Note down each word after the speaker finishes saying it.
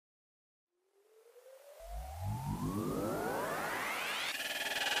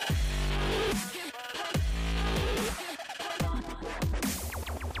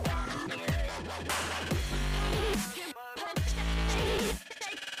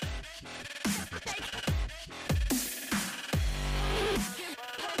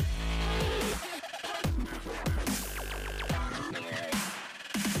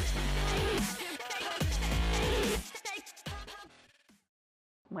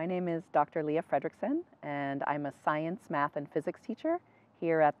My name is Dr. Leah Fredrickson, and I'm a science, math, and physics teacher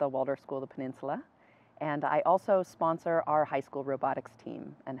here at the Waldorf School of the Peninsula. And I also sponsor our high school robotics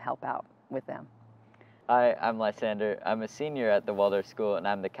team and help out with them. Hi, I'm Lysander. I'm a senior at the Waldorf School, and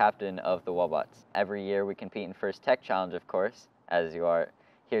I'm the captain of the Walbots. Every year we compete in First Tech Challenge, of course, as you are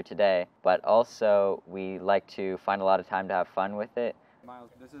here today, but also we like to find a lot of time to have fun with it.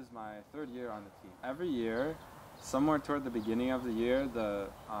 Miles, this is my third year on the team. Every year, somewhere toward the beginning of the year, the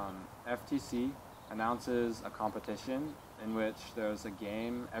FTC announces a competition in which there's a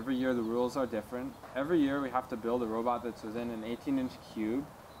game. Every year the rules are different. Every year we have to build a robot that's within an 18-inch cube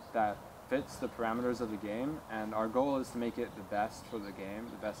that fits the parameters of the game, and our goal is to make it the best for the game,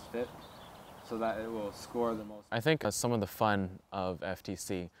 the best fit, so that it will score the most. I think some of the fun of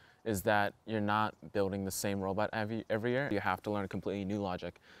FTC is that you're not building the same robot every year. You have to learn completely new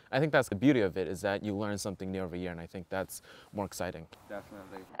logic. I think that's the beauty of it, is that you learn something new every year, and I think that's more exciting.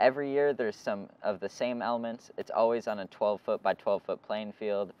 Definitely. Every year there's some of the same elements. It's always on a 12-foot by 12-foot playing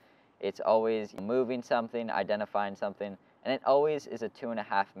field. It's always moving something, identifying something, and it always is a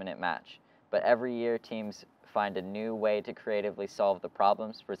 2.5-minute match. But every year teams find a new way to creatively solve the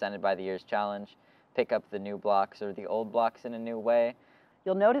problems presented by the year's challenge, pick up the new blocks or the old blocks in a new way.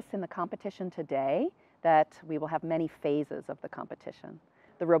 You'll notice in the competition today that we will have many phases of the competition.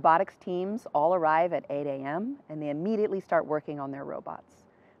 The robotics teams all arrive at 8 a.m. and they immediately start working on their robots.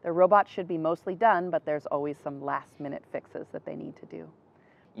 Their robots should be mostly done, but there's always some last-minute fixes that they need to do.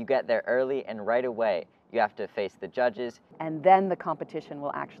 You get there early, and right away you have to face the judges. And then the competition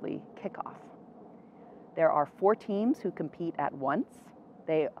will actually kick off. There are 4 teams who compete at once.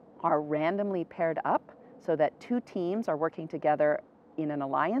 They are randomly paired up so that 2 teams are working together in an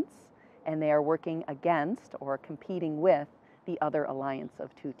alliance, and they are working against or competing with the other alliance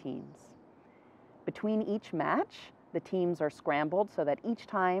of 2 teams. Between each match, the teams are scrambled so that each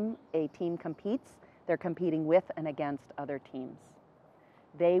time a team competes, they're competing with and against other teams.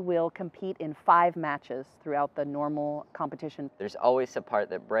 They will compete in 5 matches throughout the normal competition. There's always a part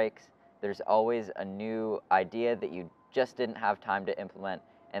that breaks. There's always a new idea that you just didn't have time to implement,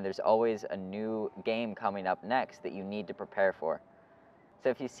 and there's always a new game coming up next that you need to prepare for. So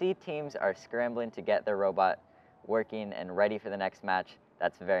if you see teams are scrambling to get their robot working and ready for the next match,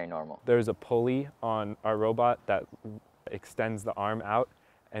 that's very normal. There's a pulley on our robot that extends the arm out,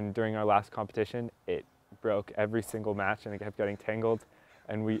 and during our last competition, it broke every single match and it kept getting tangled.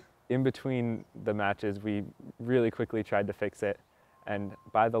 And in between the matches, we really quickly tried to fix it. And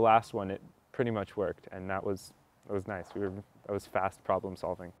by the last one, it pretty much worked, and that was nice. That was fast problem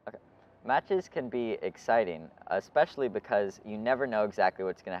solving. Okay. Matches can be exciting, especially because you never know exactly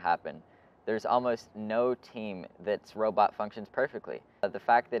what's going to happen. There's almost no team that's robot functions perfectly. The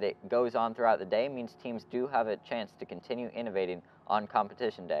fact that it goes on throughout the day means teams do have a chance to continue innovating on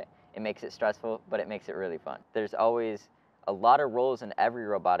competition day. It makes it stressful, but it makes it really fun. There's always a lot of roles in every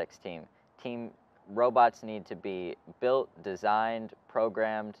robotics team. Robots need to be built, designed,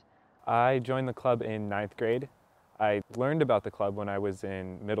 programmed. I joined the club in 9th grade. I learned about the club when I was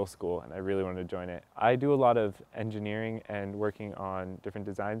in middle school, and I really wanted to join it. I do a lot of engineering and working on different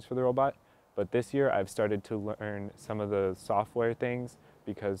designs for the robot, but this year I've started to learn some of the software things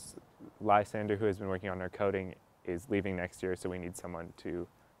because Lysander, who has been working on our coding, is leaving next year, so we need someone to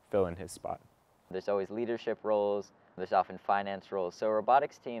fill in his spot. There's always leadership roles, there's often finance roles, so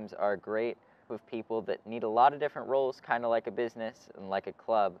robotics teams are great with people that need a lot of different roles, kind of like a business and like a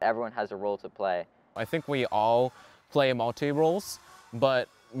club. Everyone has a role to play. I think we all play multi-roles, but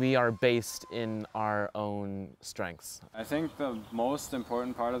we are based in our own strengths. I think the most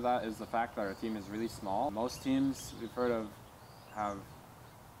important part of that is the fact that our team is really small. Most teams we've heard of have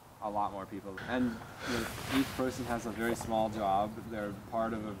a lot more people, and each person has a very small job. They're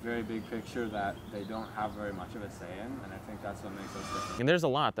part of a very big picture that they don't have very much of a say in, and I think that's what makes us different. And there's a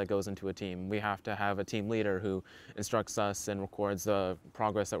lot that goes into a team. We have to have a team leader who instructs us and records the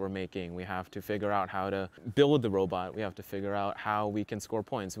progress that we're making. We have to figure out how to build the robot. We have to figure out how we can score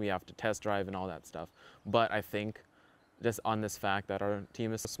points. We have to test drive and all that stuff. But I think just on this fact that our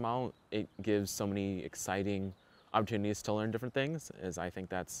team is so small, it gives so many exciting opportunities to learn different things, I think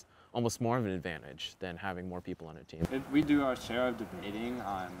that's almost more of an advantage than having more people on a team. We do our share of debating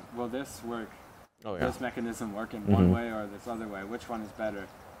on, will this work, this mechanism work in one way or this other way, which one is better?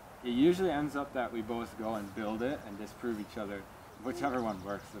 It usually ends up that we both go and build it and disprove each other. Whichever one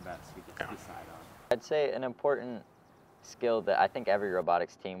works the best, we just decide on. I'd say an important skill that I think every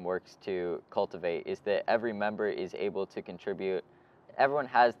robotics team works to cultivate is that every member is able to contribute. Everyone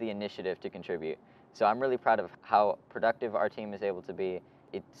has the initiative to contribute. So I'm really proud of how productive our team is able to be.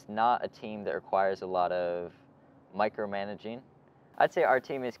 It's not a team that requires a lot of micromanaging. I'd say our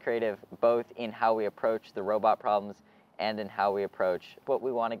team is creative both in how we approach the robot problems and in how we approach what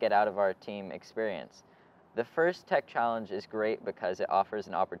we want to get out of our team experience. The first tech challenge is great because it offers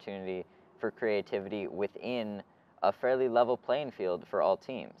an opportunity for creativity within a fairly level playing field for all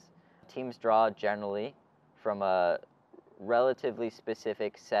teams. Teams draw generally from a relatively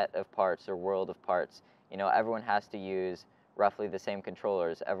specific set of parts or world of parts. You know, everyone has to use roughly the same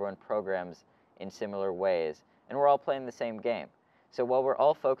controllers, everyone programs in similar ways, and we're all playing the same game. So while we're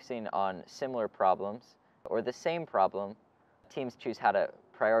all focusing on similar problems or the same problem, teams choose how to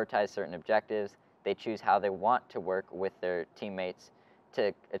prioritize certain objectives, they choose how they want to work with their teammates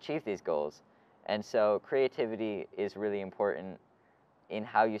to achieve these goals. And so creativity is really important in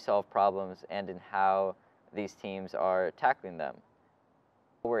how you solve problems and in how these teams are tackling them.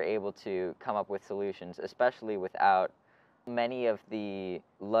 We're able to come up with solutions, especially without many of the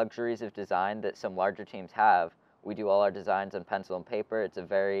luxuries of design that some larger teams have. We do all our designs on pencil and paper. It's a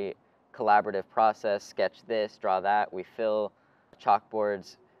very collaborative process. Sketch this, draw that. We fill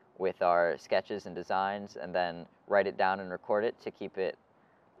chalkboards with our sketches and designs and then write it down and record it to keep it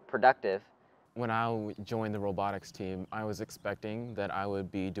productive. When I joined the robotics team, I was expecting that I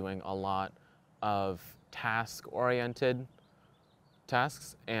would be doing a lot of task-oriented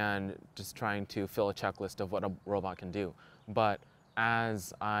tasks and just trying to fill a checklist of what a robot can do. But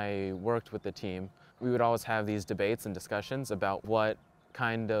as I worked with the team, we would always have these debates and discussions about what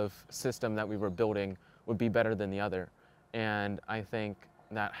kind of system that we were building would be better than the other. And I think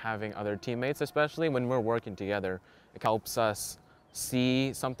that having other teammates, especially when we're working together, it helps us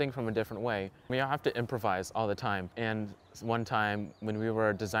see something from a different way. We have to improvise all the time. And one time when we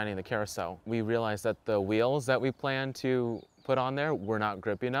were designing the carousel, we realized that the wheels that we planned to put on there were not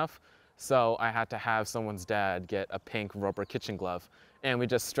grippy enough. So I had to have someone's dad get a pink rubber kitchen glove, and we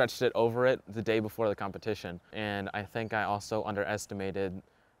just stretched it over it the day before the competition. And I think I also underestimated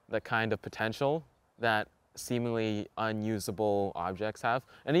the kind of potential that seemingly unusable objects have.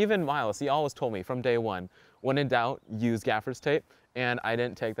 And even Miles, he always told me from day one, when in doubt, use gaffer's tape. And I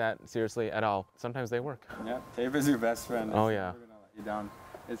didn't take that seriously at all. Sometimes they work. Yeah, tape is your best friend. Oh yeah. It's never gonna let you down.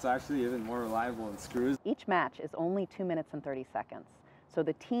 It's actually even more reliable than screws. Each match is only 2 minutes and 30 seconds. So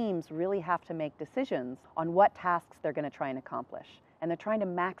the teams really have to make decisions on what tasks they're going to try and accomplish. And they're trying to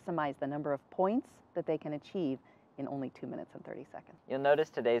maximize the number of points that they can achieve in only 2 minutes and 30 seconds. You'll notice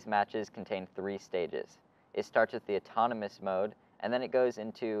today's matches contain 3 stages. It starts with the autonomous mode, and then it goes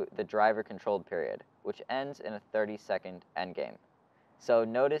into the driver-controlled period, which ends in a 30-second endgame. So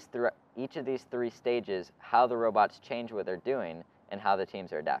notice throughout each of these 3 stages how the robots change what they're doing and how the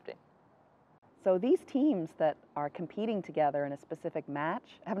teams are adapting. So these teams that are competing together in a specific match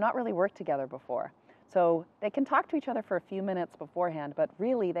have not really worked together before. So they can talk to each other for a few minutes beforehand, but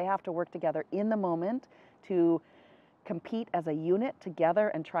really they have to work together in the moment to compete as a unit together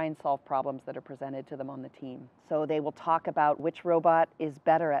and try and solve problems that are presented to them on the team. So they will talk about which robot is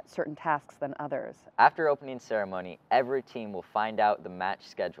better at certain tasks than others. After opening ceremony, every team will find out the match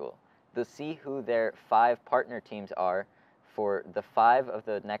schedule. They'll see who their 5 partner teams are for the 5 of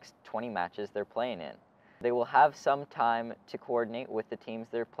the next 20 matches they're playing in. They will have some time to coordinate with the teams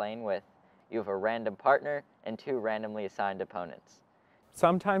they're playing with. You have a random partner and 2 randomly assigned opponents.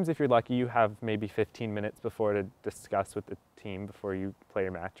 Sometimes, if you're lucky, you have maybe 15 minutes before to discuss with the team before you play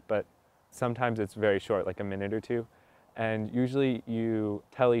your match, but sometimes it's very short, like a minute or 2. And usually you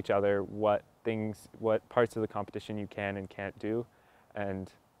tell each other what parts of the competition you can and can't do.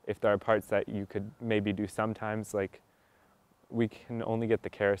 And if there are parts that you could maybe do sometimes, like we can only get the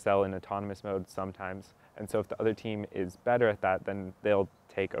carousel in autonomous mode sometimes. And so if the other team is better at that, then they'll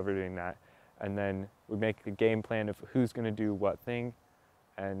take over doing that. And then we make a game plan of who's going to do what thing.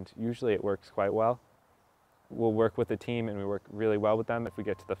 And usually it works quite well. We'll work with the team and we work really well with them. If we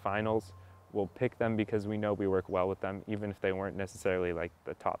get to the finals, we'll pick them because we know we work well with them, even if they weren't necessarily like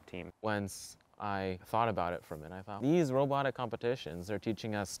the top team. Once I thought about it for a minute, I thought, these robotic competitions are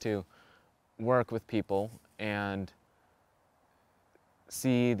teaching us to work with people and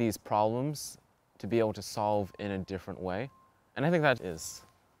see these problems to be able to solve in a different way. And I think that is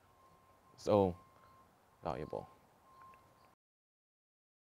so valuable.